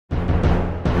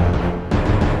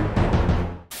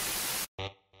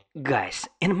Guys,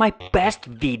 in my past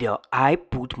video I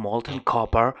put molten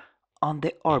copper on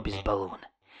the Orbeez balloon.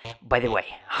 By the way,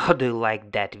 how do you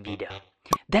like that video?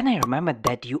 Then I remembered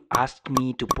that you asked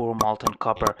me to pour molten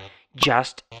copper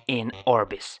just in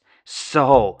Orbeez.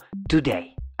 So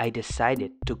today I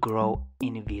decided to grow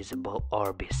invisible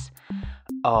Orbeez.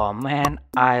 Oh man,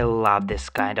 I love this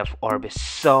kind of Orbeez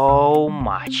so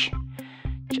much.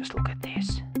 Just look at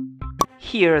this.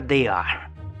 Here they are,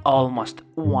 almost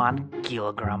 1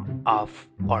 kilogram of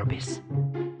Orbeez.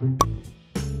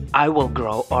 I will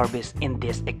grow Orbeez in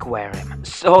this aquarium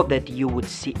so that you would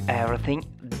see everything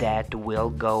that will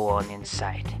go on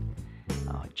inside.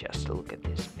 Oh, just look at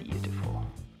this, beautiful.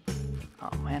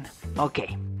 Oh man.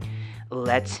 Okay,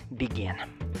 let's begin.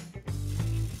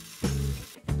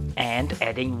 And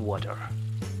adding water.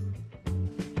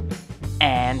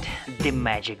 And the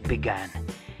magic began.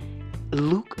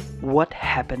 Look what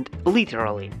happened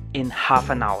literally in half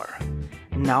an hour.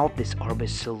 Now these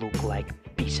Orbeez look like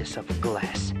pieces of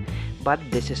glass, but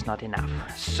this is not enough,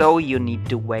 so you need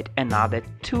to wait another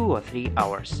 2 or 3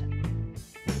 hours.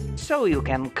 So you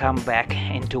can come back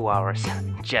in 2 hours.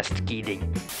 Just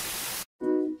kidding.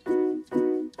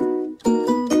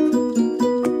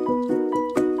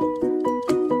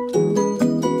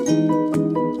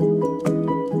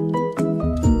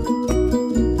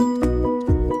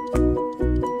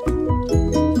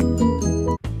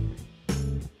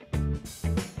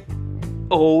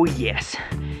 Oh yes,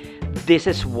 this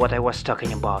is what I was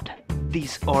talking about.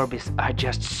 These Orbeez are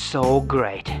just so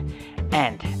great.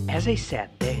 And as I said,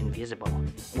 they're invisible.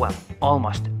 Well,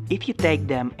 almost. If you take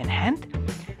them in hand,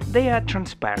 they are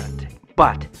transparent.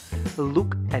 But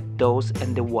look at those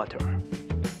in the water.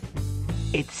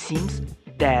 It seems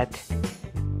that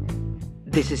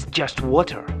this is just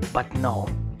water, but no,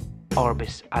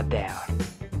 Orbeez are there.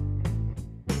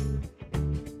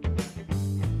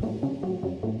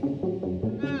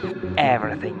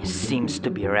 Everything seems to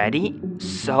be ready,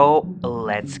 so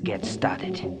let's get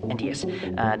started. And yes,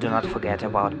 do not forget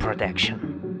about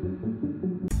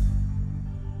protection.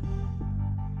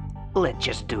 Let's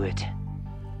just do it.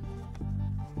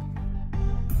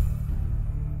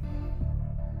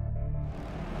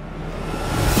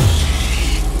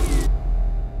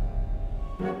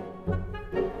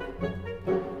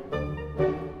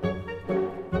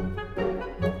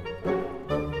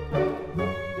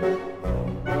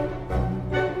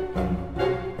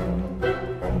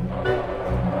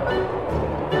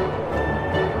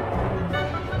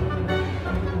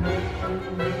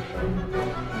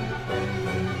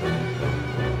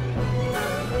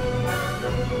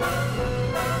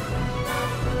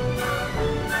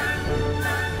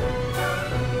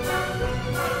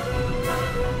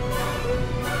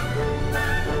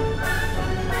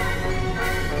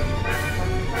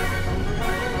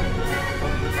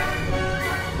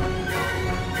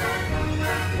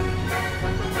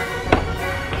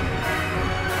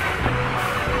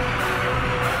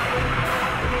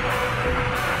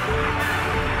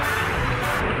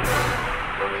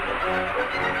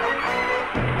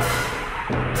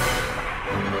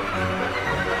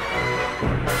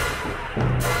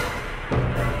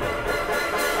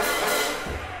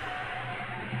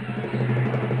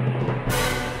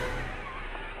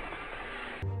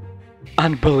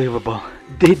 Unbelievable!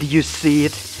 Did you see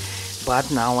it?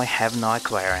 But now I have no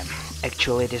aquarium.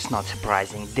 Actually, it is not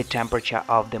surprising. The temperature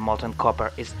of the molten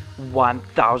copper is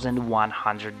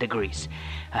 1100 degrees.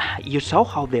 You saw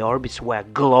how the Orbeez were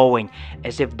glowing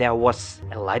as if there was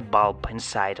a light bulb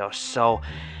inside or so.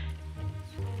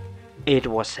 It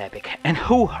was epic. And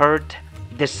who heard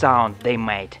the sound they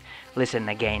made? Listen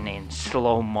again in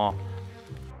slow-mo.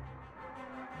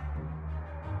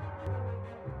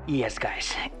 Yes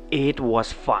guys, it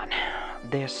was fun.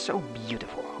 They're so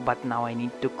beautiful, but now I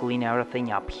need to clean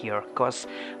everything up here, cause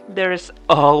there is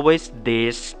always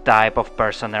this type of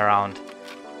person around.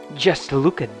 Just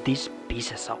look at these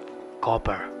pieces of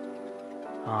copper.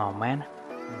 Oh man,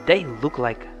 they look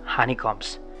like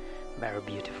honeycombs. Very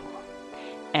beautiful.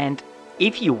 And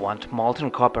if you want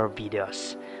molten copper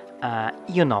videos,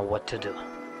 you know what to do.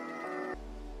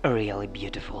 Really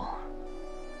beautiful.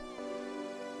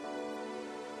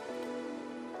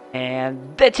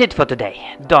 And that's it for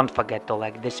today. Don't forget to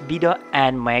like this video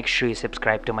and make sure you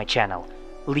subscribe to my channel.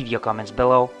 Leave your comments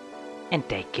below and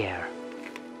take care.